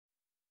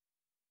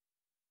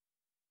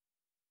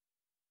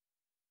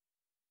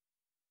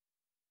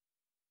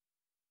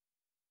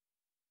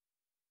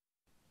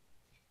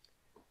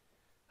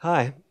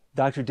Hi,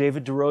 Dr.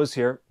 David DeRose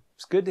here.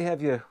 It's good to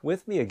have you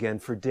with me again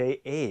for day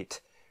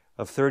 8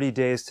 of 30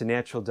 days to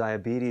natural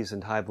diabetes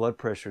and high blood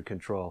pressure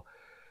control.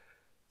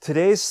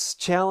 Today's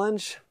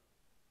challenge,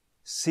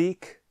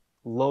 seek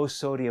low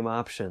sodium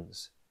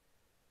options.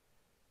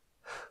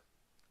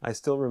 I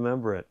still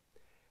remember it.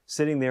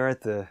 Sitting there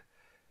at the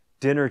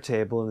dinner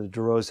table in the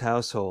DeRose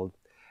household,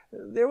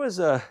 there was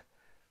a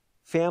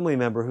family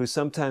member who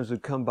sometimes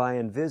would come by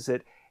and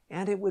visit,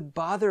 and it would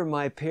bother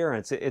my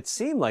parents. It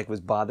seemed like it was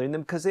bothering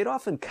them because they'd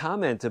often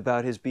comment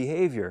about his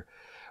behavior.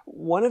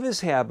 One of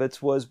his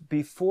habits was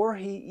before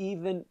he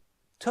even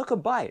took a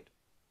bite,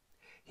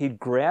 he'd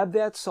grab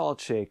that salt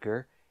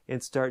shaker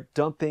and start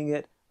dumping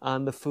it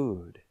on the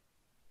food.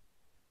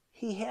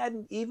 He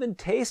hadn't even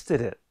tasted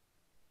it.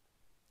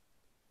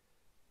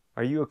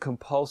 Are you a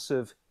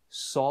compulsive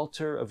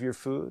salter of your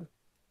food?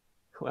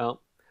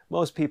 Well,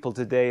 most people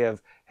today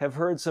have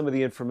heard some of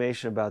the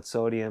information about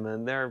sodium,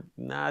 and they're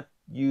not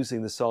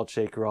using the salt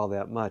shaker all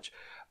that much.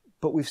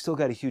 But we've still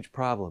got a huge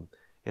problem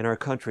in our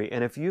country.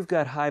 And if you've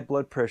got high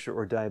blood pressure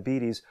or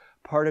diabetes,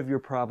 part of your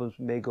problems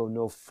may go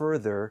no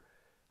further,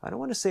 I don't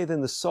want to say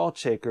than the salt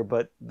shaker,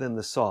 but than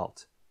the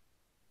salt.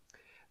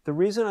 The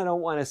reason I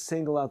don't want to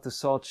single out the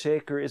salt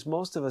shaker is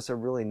most of us are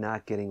really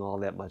not getting all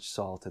that much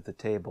salt at the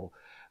table.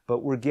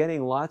 But we're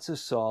getting lots of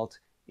salt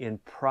in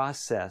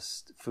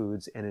processed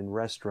foods and in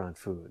restaurant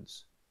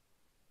foods.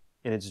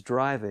 And it's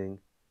driving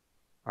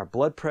our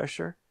blood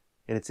pressure,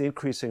 and it's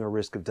increasing our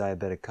risk of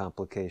diabetic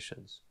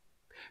complications.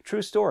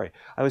 True story.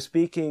 I was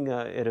speaking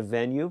at a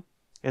venue,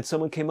 and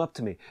someone came up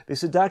to me. They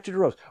said, Dr.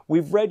 DeRose,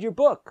 we've read your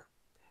book.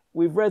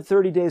 We've read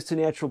 30 Days to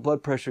Natural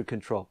Blood Pressure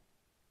Control.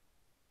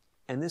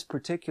 And this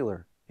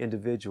particular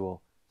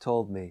individual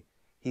told me,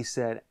 he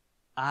said,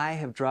 I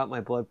have dropped my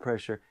blood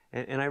pressure,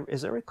 and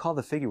as I recall,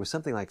 the figure was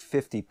something like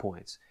 50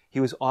 points. He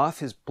was off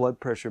his blood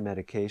pressure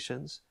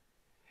medications.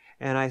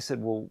 And I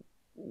said, well,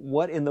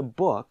 what in the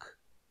book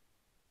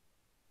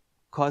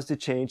caused a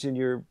change in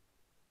your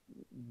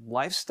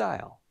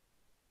lifestyle?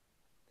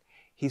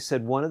 He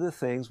said one of the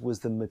things was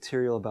the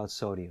material about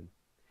sodium.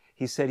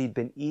 He said he'd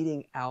been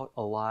eating out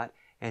a lot,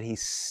 and he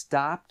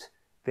stopped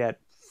that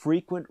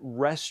frequent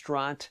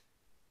restaurant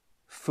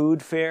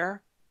food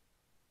fare,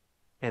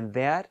 and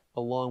that,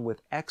 along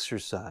with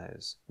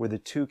exercise, were the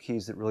two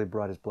keys that really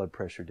brought his blood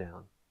pressure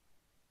down.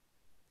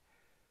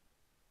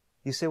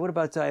 You say, what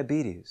about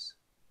diabetes?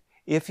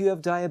 If you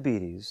have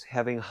diabetes,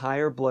 having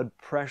higher blood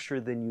pressure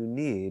than you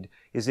need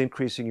is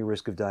increasing your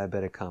risk of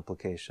diabetic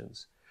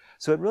complications.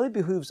 So it really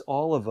behooves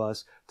all of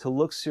us to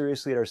look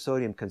seriously at our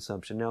sodium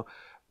consumption. Now,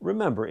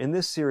 remember, in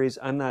this series,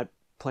 I'm not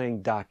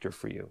playing doctor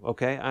for you,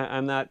 okay?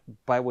 I'm not,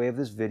 by way of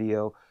this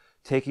video,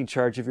 taking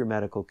charge of your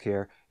medical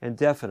care. And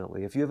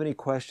definitely, if you have any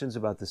questions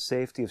about the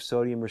safety of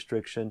sodium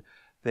restriction,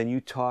 then you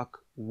talk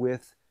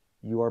with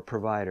your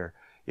provider.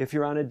 If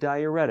you're on a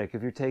diuretic,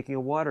 if you're taking a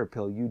water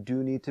pill, you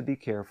do need to be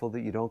careful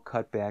that you don't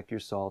cut back your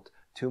salt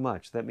too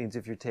much. That means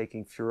if you're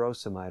taking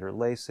furosemide or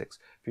Lasix,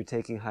 if you're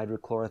taking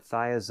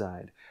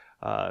hydrochlorothiazide,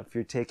 if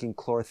you're taking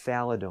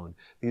chlorthalidone,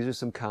 these are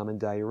some common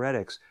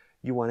diuretics.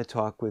 You want to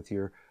talk with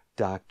your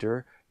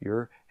doctor,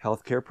 your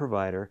healthcare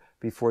provider,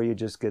 before you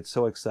just get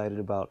so excited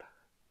about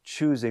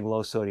choosing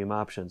low sodium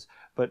options.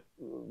 But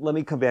let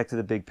me come back to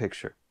the big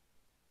picture,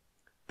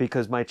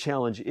 because my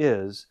challenge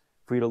is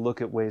for you to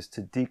look at ways to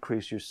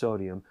decrease your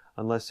sodium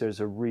unless there's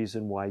a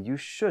reason why you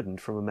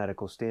shouldn't from a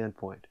medical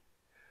standpoint.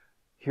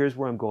 Here's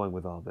where I'm going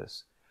with all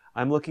this.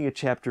 I'm looking at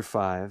chapter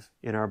 5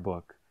 in our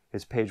book.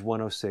 It's page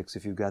 106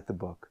 if you've got the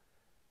book.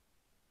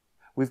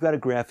 We've got a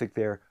graphic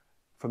there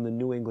from the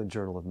New England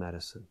Journal of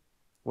Medicine,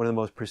 one of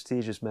the most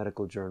prestigious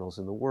medical journals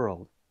in the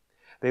world.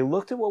 They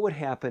looked at what would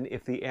happen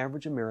if the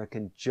average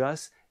American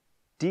just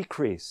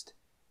decreased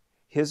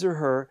his or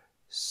her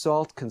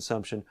salt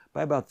consumption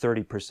by about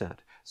 30%.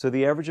 So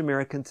the average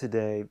American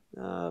today,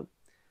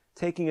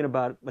 taking in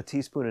about a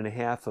teaspoon and a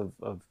half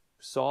of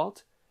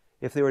salt,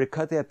 if they were to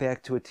cut that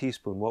back to a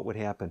teaspoon, what would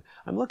happen?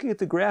 I'm looking at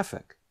the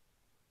graphic.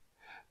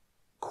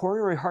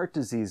 Coronary heart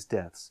disease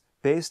deaths,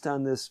 based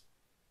on this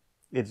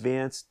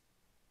advanced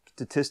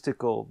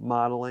statistical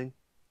modeling,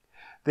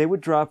 they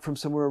would drop from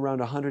somewhere around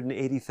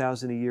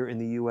 180,000 a year in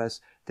the U.S.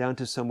 down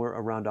to somewhere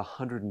around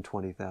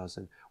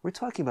 120,000. We're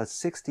talking about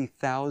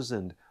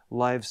 60,000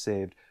 lives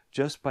saved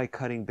just by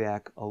cutting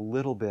back a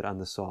little bit on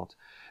the salt.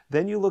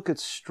 Then you look at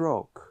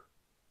stroke.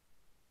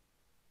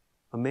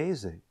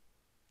 Amazing.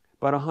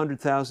 About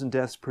 100,000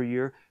 deaths per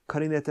year,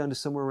 cutting that down to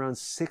somewhere around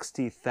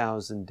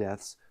 60,000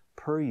 deaths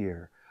per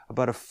year.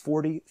 About a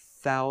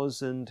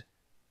 40,000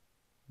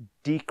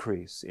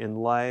 decrease in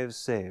lives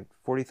saved,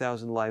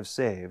 40,000 lives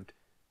saved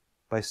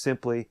by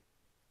simply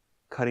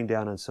cutting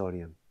down on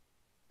sodium.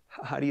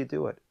 How do you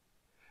do it?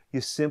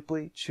 You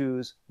simply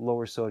choose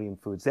lower sodium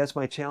foods. That's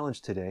my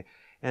challenge today.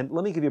 And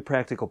let me give you a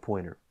practical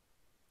pointer.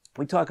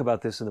 We talk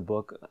about this in the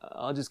book.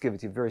 I'll just give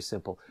it to you very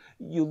simple.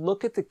 You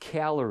look at the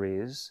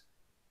calories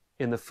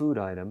in the food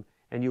item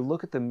and you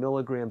look at the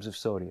milligrams of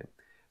sodium.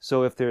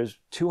 So if there's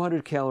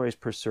 200 calories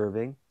per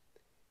serving,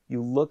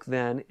 you look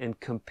then and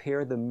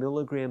compare the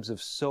milligrams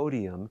of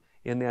sodium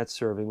in that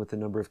serving with the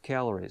number of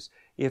calories.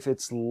 If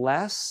it's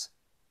less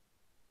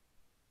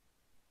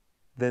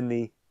than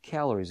the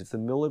calories, if the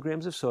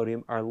milligrams of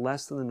sodium are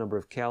less than the number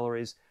of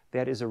calories,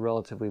 that is a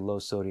relatively low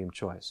sodium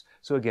choice.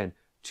 So again,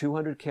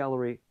 200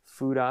 calorie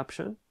food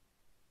option,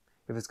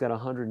 if it's got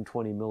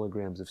 120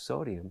 milligrams of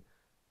sodium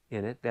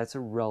in it, that's a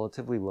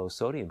relatively low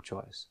sodium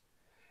choice.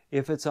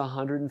 If it's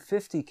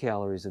 150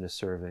 calories in a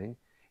serving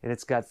and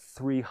it's got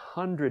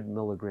 300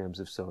 milligrams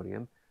of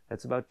sodium,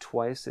 that's about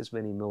twice as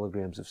many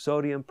milligrams of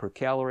sodium per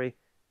calorie.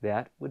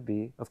 That would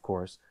be, of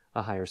course,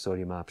 a higher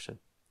sodium option.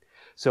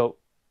 So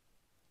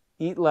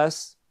eat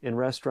less in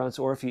restaurants,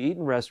 or if you eat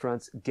in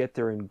restaurants, get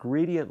their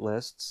ingredient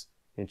lists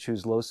and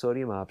choose low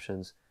sodium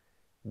options.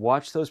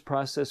 Watch those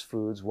processed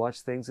foods,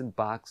 watch things in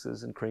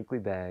boxes and crinkly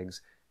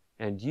bags,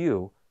 and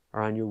you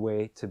are on your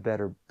way to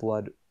better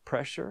blood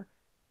pressure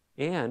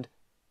and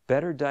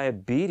better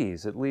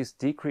diabetes, at least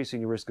decreasing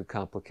your risk of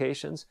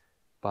complications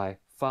by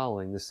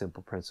following this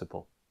simple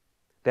principle.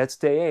 That's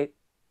day 8.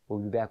 We'll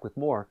be back with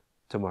more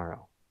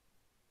tomorrow.